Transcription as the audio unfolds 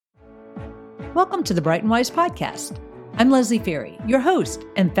Welcome to the Bright and Wise podcast. I'm Leslie Ferry, your host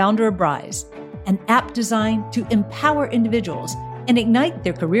and founder of Brise, an app designed to empower individuals and ignite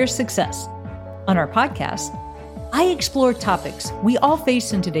their career success. On our podcast, I explore topics we all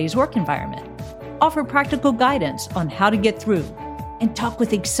face in today's work environment, offer practical guidance on how to get through, and talk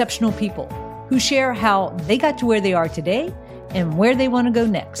with exceptional people who share how they got to where they are today and where they want to go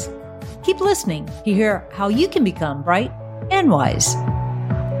next. Keep listening to hear how you can become bright and wise.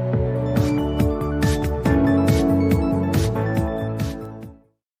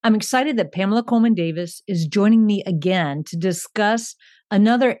 I'm excited that Pamela Coleman Davis is joining me again to discuss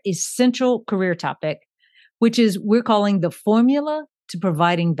another essential career topic, which is we're calling the formula to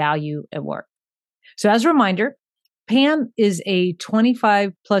providing value at work. So as a reminder, Pam is a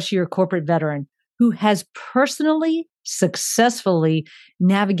 25 plus year corporate veteran who has personally, successfully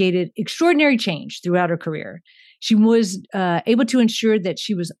navigated extraordinary change throughout her career. She was able to ensure that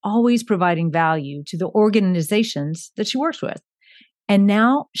she was always providing value to the organizations that she works with. And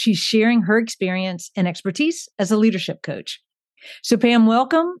now she's sharing her experience and expertise as a leadership coach. So Pam,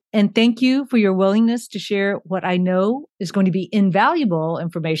 welcome. And thank you for your willingness to share what I know is going to be invaluable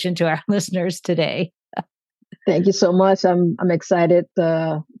information to our listeners today. Thank you so much. I'm excited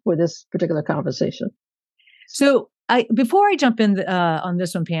for this particular conversation. So before I jump in on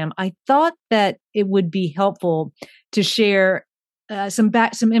this one, Pam, I thought that it would be helpful to share some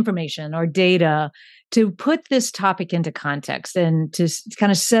information or data to put this topic into context and to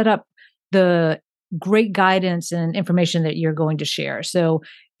kind of set up the great guidance and information that you're going to share. So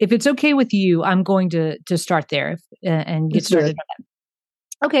if it's okay with you, I'm going to start there and get started.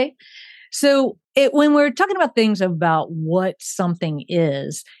 Okay. So when we're talking about things about what something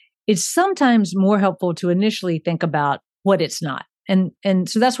is, it's sometimes more helpful to initially think about what it's not. And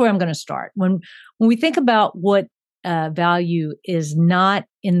so that's where I'm going to start. When we think about what value is not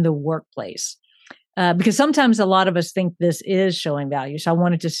in the workplace, because sometimes a lot of us think this is showing value. So I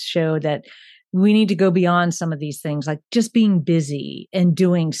wanted to show that we need to go beyond some of these things, like just being busy and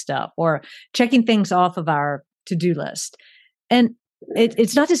doing stuff or checking things off of our to-do list. And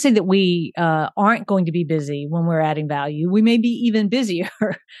it's not to say that we aren't going to be busy when we're adding value. We may be even busier,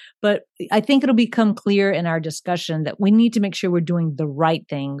 but I think it'll become clear in our discussion that we need to make sure we're doing the right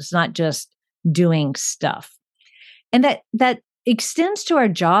things, not just doing stuff. And that extends to our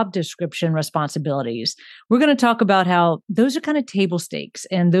job description responsibilities. We're going to talk about how those are kind of table stakes,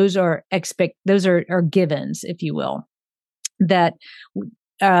 and those are givens, if you will, that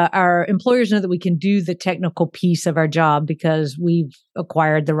our employers know that we can do the technical piece of our job because we've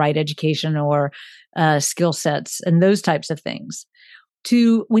acquired the right education or skill sets and those types of things.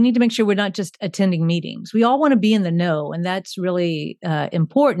 We need to make sure we're not just attending meetings. We all want to be in the know, and that's really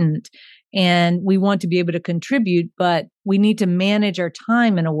important. And we want to be able to contribute, but we need to manage our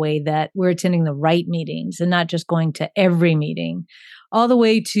time in a way that we're attending the right meetings and not just going to every meeting, all the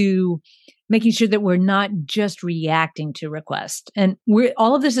way to making sure that we're not just reacting to requests. And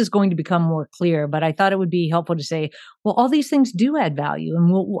all of this is going to become more clear, but I thought it would be helpful to say, well, all these things do add value.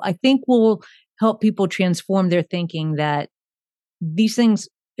 And I think we'll help people transform their thinking that these things,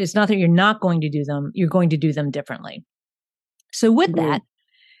 it's not that you're not going to do them, you're going to do them differently. So with that,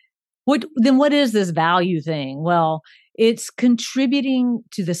 what is this value thing? Well, it's contributing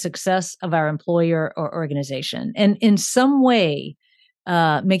to the success of our employer or organization, and in some way,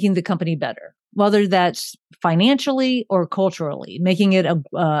 making the company better, whether that's financially or culturally, making it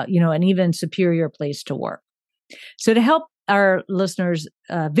an even superior place to work. So to help our listeners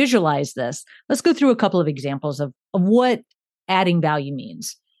visualize this, let's go through a couple of examples of what adding value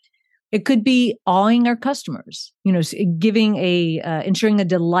means. It could be awing our customers, ensuring a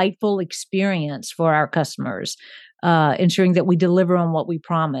delightful experience for our customers, ensuring that we deliver on what we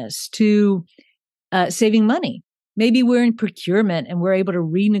promise, to saving money. Maybe we're in procurement and we're able to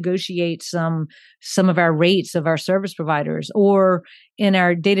renegotiate some of our rates of our service providers, or in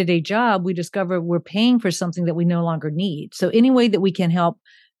our day-to-day job, we discover we're paying for something that we no longer need. So any way that we can help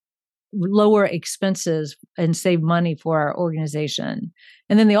lower expenses and save money for our organization.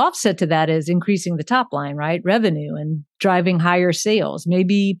 And then the offset to that is increasing the top line, right? Revenue and driving higher sales.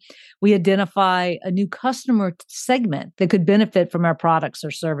 Maybe we identify a new customer segment that could benefit from our products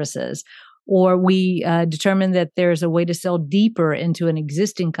or services, or we determine that there's a way to sell deeper into an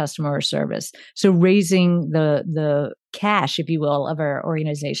existing customer or service. So raising the cash, if you will, of our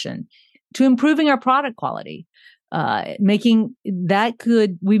organization, to improving our product quality. We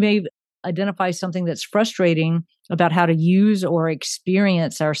may identify something that's frustrating about how to use or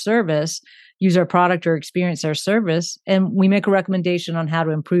experience our service, use our product or experience our service, and we make a recommendation on how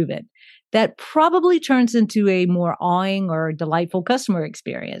to improve it. that probably turns into a more awing or delightful customer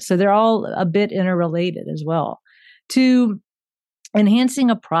experience. So they're all a bit interrelated as well. To enhancing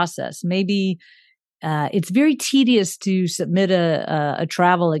a process, maybe it's very tedious to submit a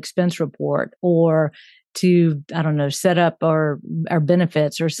travel expense report, or to, I don't know, set up our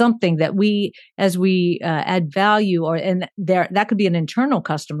benefits or something that as we add value, and that could be an internal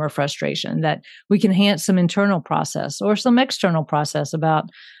customer frustration, that we can enhance some internal process or some external process about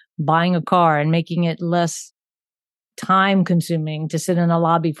buying a car and making it less time consuming to sit in a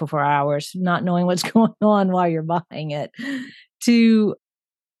lobby for 4 hours, not knowing what's going on while you're buying it, to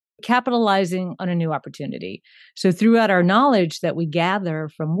capitalizing on a new opportunity. So throughout our knowledge that we gather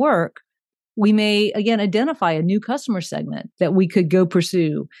from work, we may, again, identify a new customer segment that we could go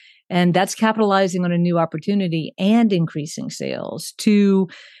pursue. And that's capitalizing on a new opportunity and increasing sales. To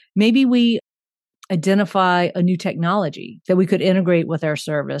maybe we identify a new technology that we could integrate with our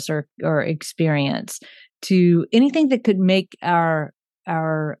service or experience, to anything that could make our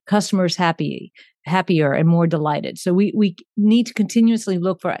customers happier and more delighted. So we need to continuously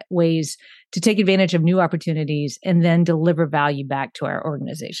look for ways to take advantage of new opportunities and then deliver value back to our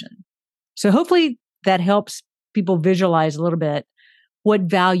organization. So hopefully that helps people visualize a little bit what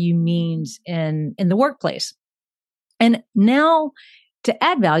value means in the workplace. And now, to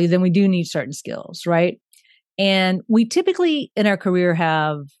add value, then we do need certain skills, right? And we typically in our career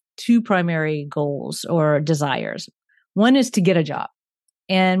have two primary goals or desires. One is to get a job,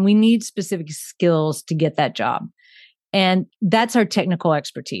 and we need specific skills to get that job. And that's our technical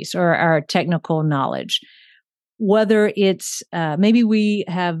expertise or our technical knowledge. Whether it's maybe we're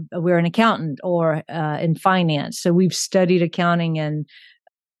an accountant or in finance, so we've studied accounting and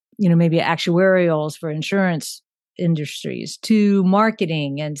maybe actuarials for insurance industries, to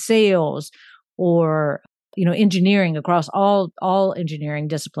marketing and sales, or engineering across all engineering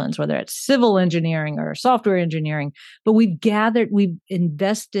disciplines, whether it's civil engineering or software engineering. But we've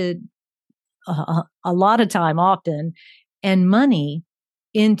invested a lot of time, often, and money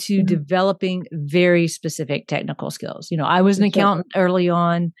into developing very specific technical skills. I was an accountant early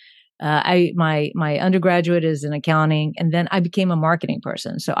on. My undergraduate is in accounting, and then I became a marketing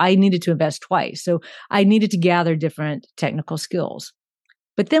person. So I needed to invest twice. So I needed to gather different technical skills.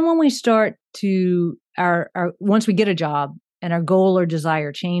 But then when we start to once we get a job and our goal or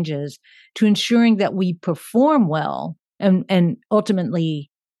desire changes to ensuring that we perform well and ultimately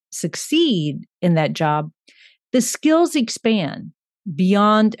succeed in that job, the skills expand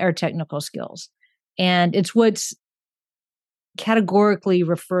beyond our technical skills. And it's what's categorically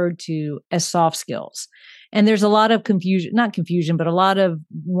referred to as soft skills. And there's a lot of not confusion, but a lot of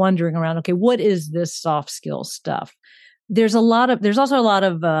wondering around, okay, what is this soft skill stuff? There's also a lot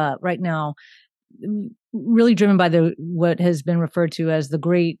of right now, really driven by what has been referred to as the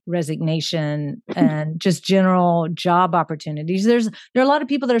Great Resignation and just general job opportunities. There are a lot of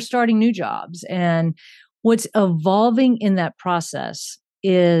people that are starting new jobs, and what's evolving in that process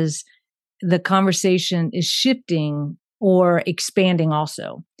is the conversation is shifting or expanding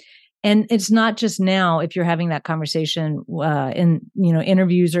also. And it's not just now, if you're having that conversation in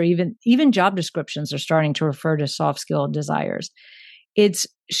interviews, or even job descriptions are starting to refer to soft skill desires. It's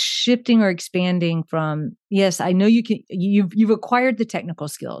shifting or expanding from, yes, I know you've acquired the technical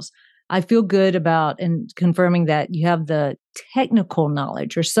skills. I feel good about and confirming that you have the technical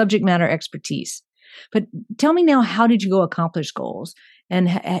knowledge or subject matter expertise. But tell me now, how did you go accomplish goals? And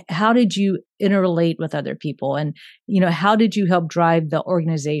how did you interrelate with other people? And, how did you help drive the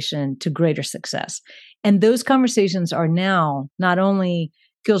organization to greater success? And those conversations are now not only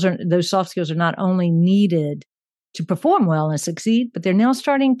those soft skills are not only needed to perform well and succeed, but they're now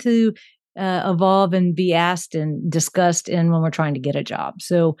starting to evolve and be asked and discussed when we're trying to get a job.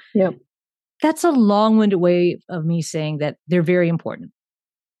 So that's a long-winded way of me saying that they're very important.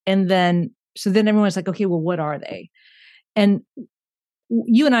 And then everyone's like, okay, well, what are they? And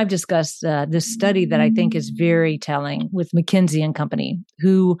you and I have discussed this study that I think is very telling with McKinsey and Company,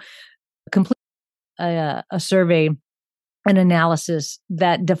 who completed a survey, an analysis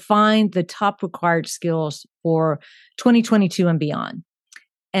that defined the top required skills for 2022 and beyond.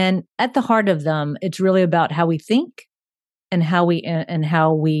 And at the heart of them, it's really about how we think and how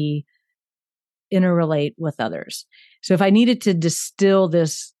we interrelate with others. So if I needed to distill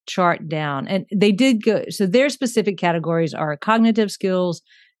this chart down, and they did go, so their specific categories are cognitive skills,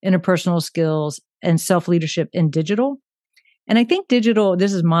 interpersonal skills, and self-leadership in digital. And I think digital,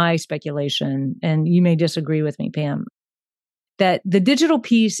 this is my speculation, and you may disagree with me, Pam, that the digital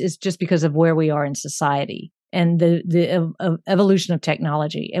piece is just because of where we are in society. and the evolution of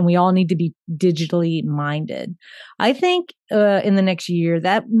technology. And we all need to be digitally minded. I think in the next year,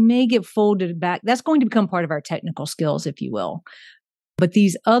 that may get folded back. That's going to become part of our technical skills, if you will. But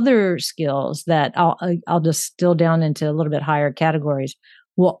these other skills that I'll distill down into a little bit higher categories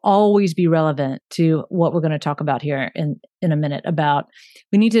will always be relevant to what we're going to talk about here in a minute. About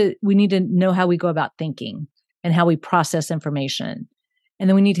we need to know how we go about thinking and how we process information, and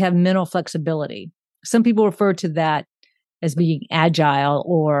then we need to have mental flexibility. Some people refer to that as being agile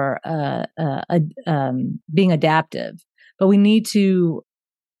or being adaptive, but we need to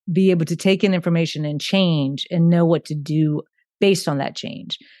be able to take in information and change and know what to do based on that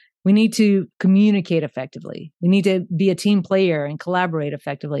change. We need to communicate effectively. We need to be a team player and collaborate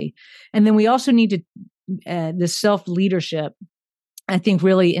effectively. And then we also need to, the self-leadership, I think,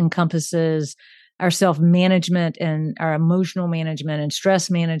 really encompasses our self-management and our emotional management and stress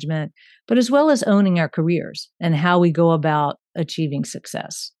management, but as well as owning our careers and how we go about achieving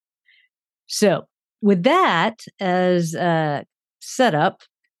success. So with that as a setup,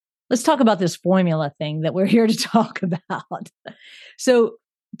 let's talk about this formula thing that we're here to talk about. So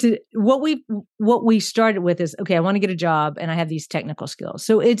what we started with is, okay, I want to get a job and I have these technical skills.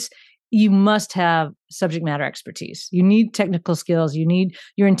 So you must have subject matter expertise. You need technical skills.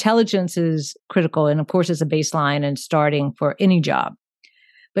 Your intelligence is critical. And of course, it's a baseline and starting for any job.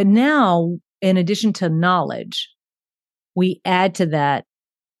 But now, in addition to knowledge, we add to that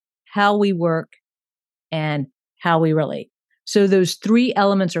how we work and how we relate. So those three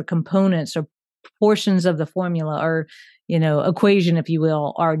elements or components or portions of the formula or, equation, if you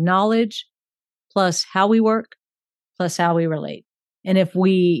will, are knowledge plus how we work plus how we relate. And if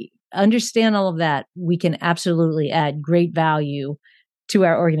we understand all of that, we can absolutely add great value to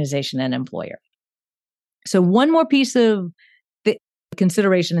our organization and employer. So one more piece of the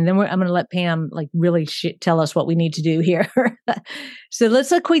consideration, and then I'm going to let Pam really tell us what we need to do here. So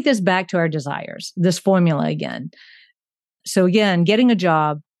let's equate this back to our desires, this formula again. So again, getting a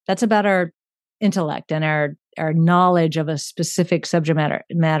job, that's about our intellect and our knowledge of a specific subject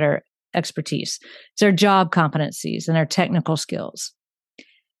matter expertise. It's our job competencies and our technical skills.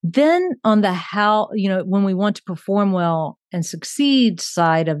 Then on the how, when we want to perform well and succeed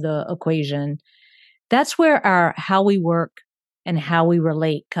side of the equation, that's where our how we work and how we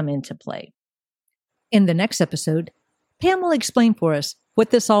relate come into play. In the next episode, Pam will explain for us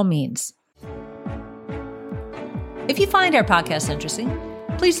what this all means. If you find our podcast interesting,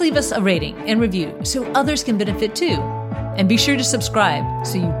 please leave us a rating and review so others can benefit too. And be sure to subscribe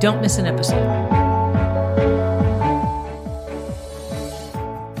so you don't miss an episode.